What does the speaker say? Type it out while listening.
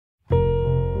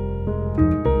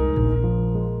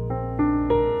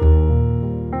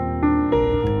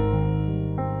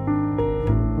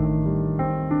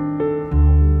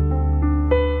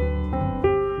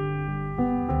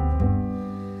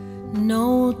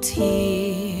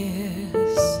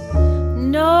tears,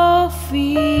 no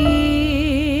fears.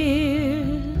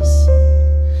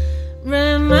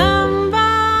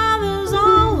 Remember, there's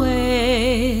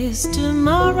always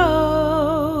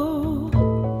tomorrow.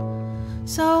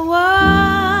 So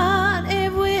what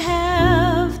if we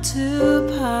have to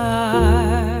part?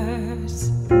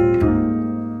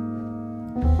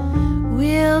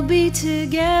 We'll be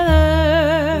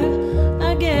together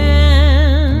again.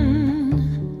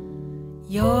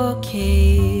 Your kiss,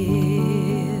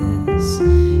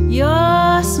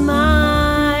 your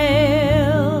smile,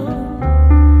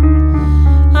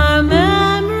 our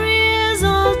memories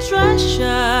I'll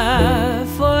treasure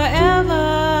forever.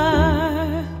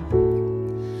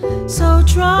 So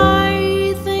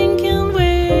try thinking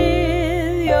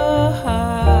with your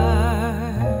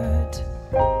heart.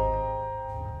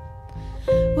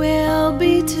 We'll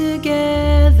be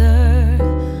together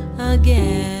again.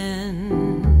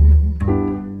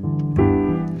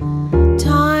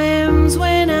 Times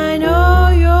when I know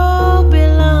you'll be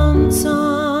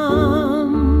lonesome,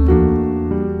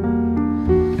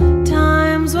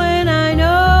 times when I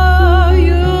know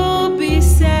you'll be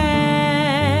sad.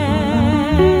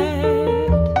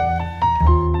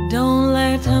 Don't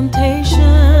let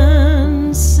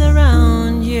temptation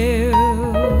surround you.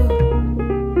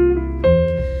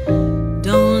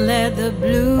 Don't let the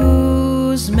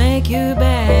blues make you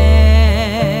bad.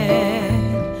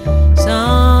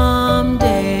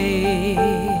 Someday,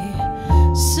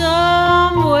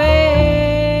 some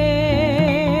way,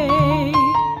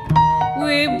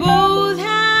 we both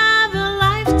have a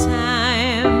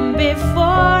lifetime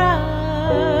before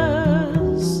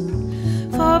us.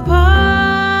 For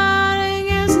parting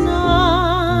is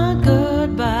not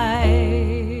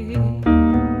goodbye.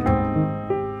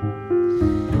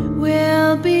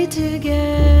 We'll be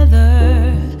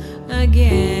together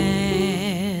again.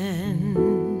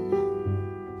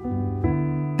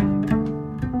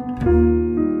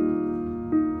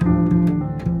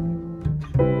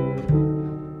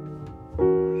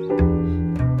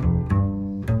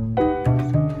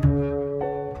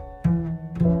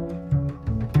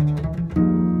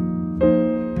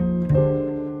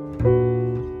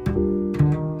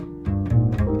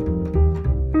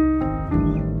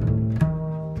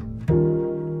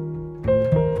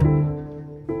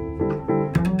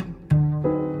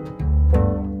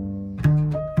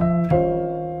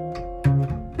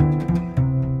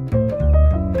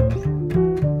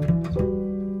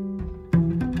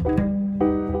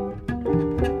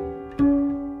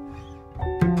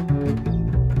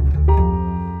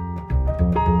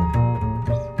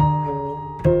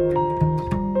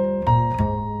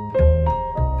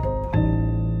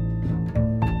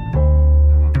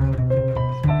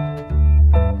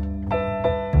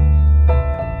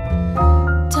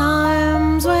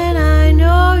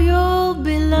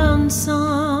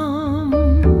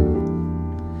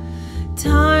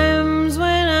 Times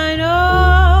when I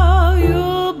know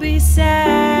you'll be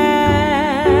sad.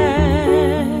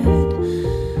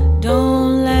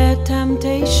 Don't let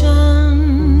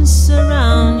temptation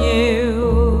surround you.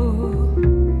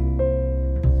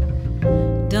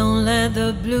 Don't let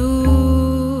the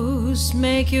blues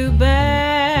make you bad.